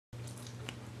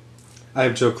I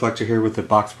have Joe Collector here with the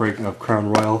box break of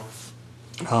Crown Royale.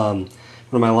 One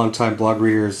of my longtime blog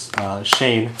readers,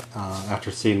 Shane,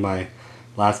 after seeing my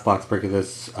last box break of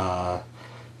this,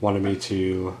 wanted me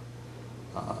to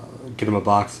get him a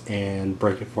box and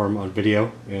break it for him on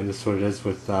video. And this is what it is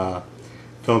with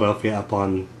Philadelphia up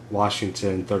on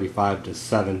Washington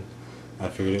 35-7. I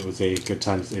figured it was a good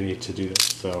time as any to do this.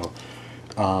 So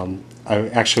I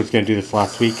actually was going to do this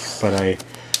last week, but I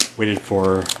waited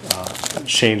for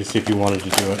Shane to see if he wanted to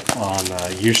do it on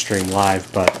Ustream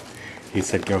live, but he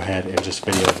said go ahead and just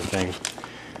video the thing.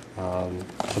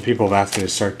 Some people have asked me to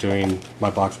start doing my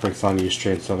box breaks on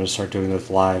Ustream, so I'm going to start doing those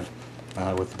live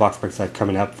with the box breaks I have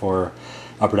coming up for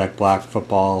Upper Deck Black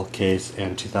Football Case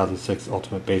and 2006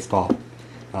 Ultimate Baseball.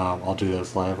 I'll do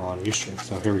those live on Ustream.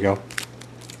 So here we go.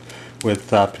 With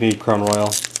Panini Crown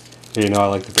Royale, you know I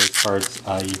like the base cards.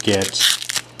 You get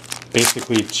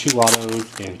basically 2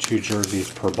 autos and 2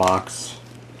 jerseys per box.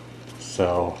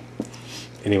 So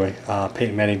anyway,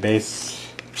 Peyton Manning base,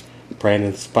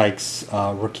 Brandon Spikes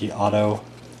rookie auto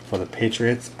for the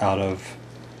Patriots out of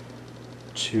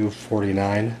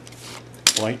 249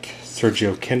 blank.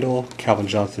 Sergio Kindle, Calvin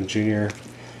Johnson Jr.,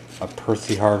 a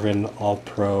Percy Harvin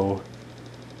All-Pro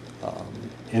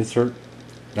insert,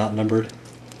 not numbered,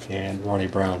 and Ronnie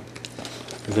Brown.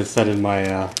 As I said in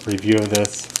my review of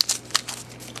this,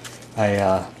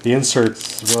 the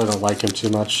inserts really don't like him too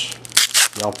much.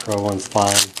 The All-Pro one's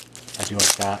fine. I do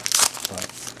like that. But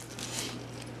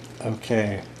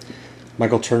okay,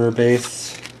 Michael Turner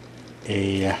base,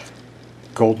 a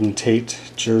Golden Tate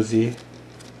jersey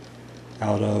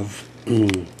out of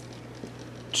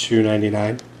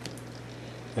 299.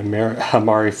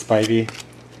 Amari Spivey,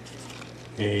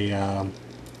 a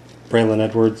Braylon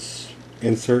Edwards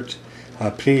insert.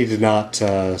 Panini did not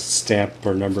stamp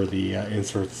or number the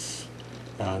inserts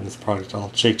in this product at all.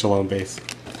 Jake Delhomme base,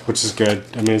 which is good.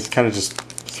 I mean, it's kind of just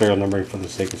serial numbering for the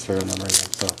sake of serial numbering,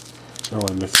 so I don't want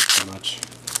to miss it too much.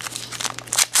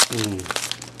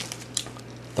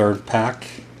 Third pack,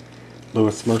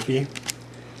 Lewis Murphy.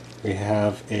 We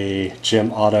have a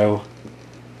Jim Otto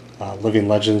Living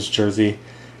Legends jersey.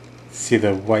 See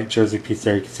the white jersey piece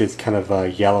there? You can see it's kind of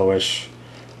yellowish.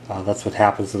 That's what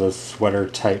happens to those sweater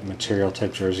type material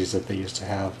type jerseys that they used to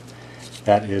have.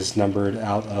 That is numbered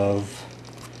out of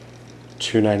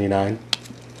 299.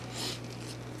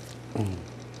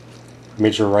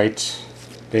 Major right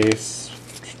base,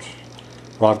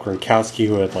 Rob Gronkowski,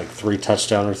 who had like 3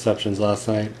 touchdown receptions last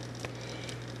night.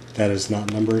 That is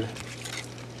not numbered.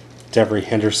 Devery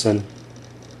Henderson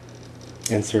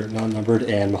insert, not numbered,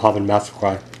 and Mohamed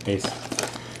Massaquoi base.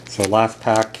 So last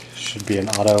pack should be an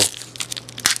auto.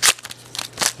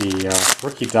 The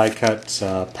rookie die cut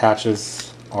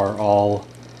patches are all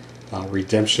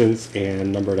redemptions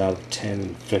and numbered out of 10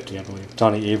 and 50, I believe.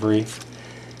 Donnie Avery.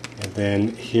 And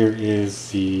then here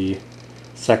is the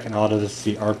second auto. This is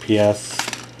the RPS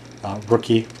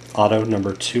rookie auto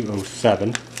number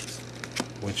 207,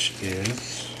 which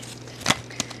is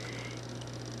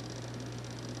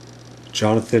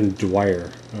Jonathan Dwyer. I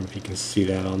don't know if you can see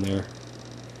that on there.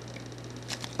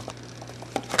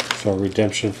 So a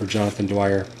redemption for Jonathan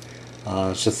Dwyer.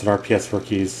 It's just an RPS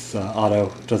rookies auto.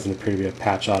 It doesn't appear to be a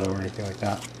patch auto or anything like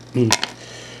that.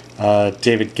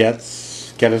 David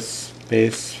Gettis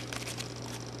base.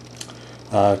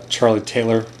 Charlie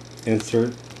Taylor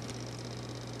insert.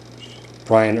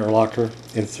 Brian Urlacher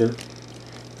insert.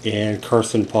 And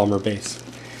Carson Palmer base.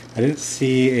 I didn't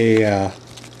see a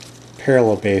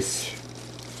parallel base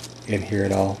in here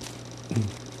at all.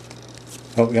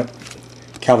 Oh, yep.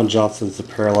 Calvin Johnson's the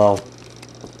parallel,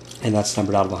 and that's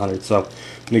numbered out of 100. So I'm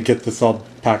going to get this all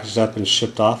packaged up and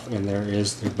shipped off, and there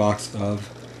is the box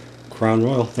of Crown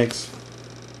Royale. Thanks.